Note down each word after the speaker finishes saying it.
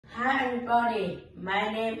Hi everybody,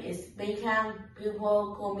 my name is Khang.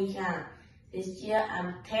 People call me Khang. This year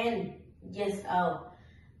I'm 10 years old.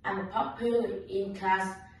 I'm popular in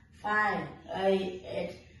class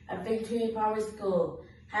 5A at Victory Primary School,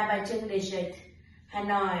 Hai Bà Trưng District,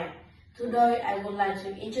 Hanoi. Today I would like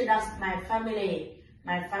to introduce my family.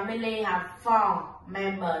 My family have 4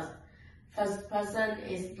 members. First person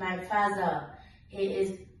is my father. He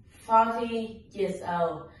is 40 years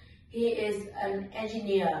old. He is an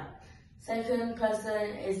engineer. Second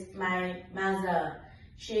person is my mother.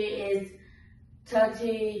 She is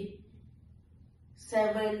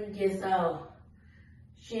 37 years old.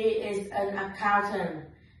 She is an accountant.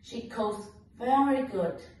 She cooks very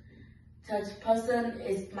good. Third person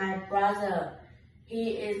is my brother.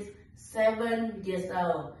 He is 7 years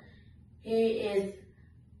old. He is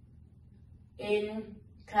in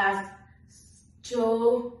class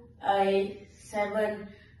 2A7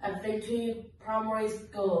 at Victory Primary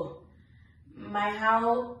School. My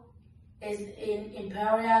house is in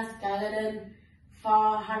Imperial Garden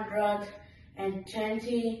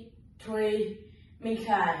 423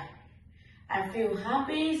 Minkai. I feel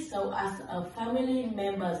happy so as a family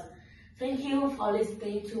members. Thank you for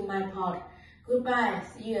listening to my pod. Goodbye.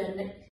 See you next.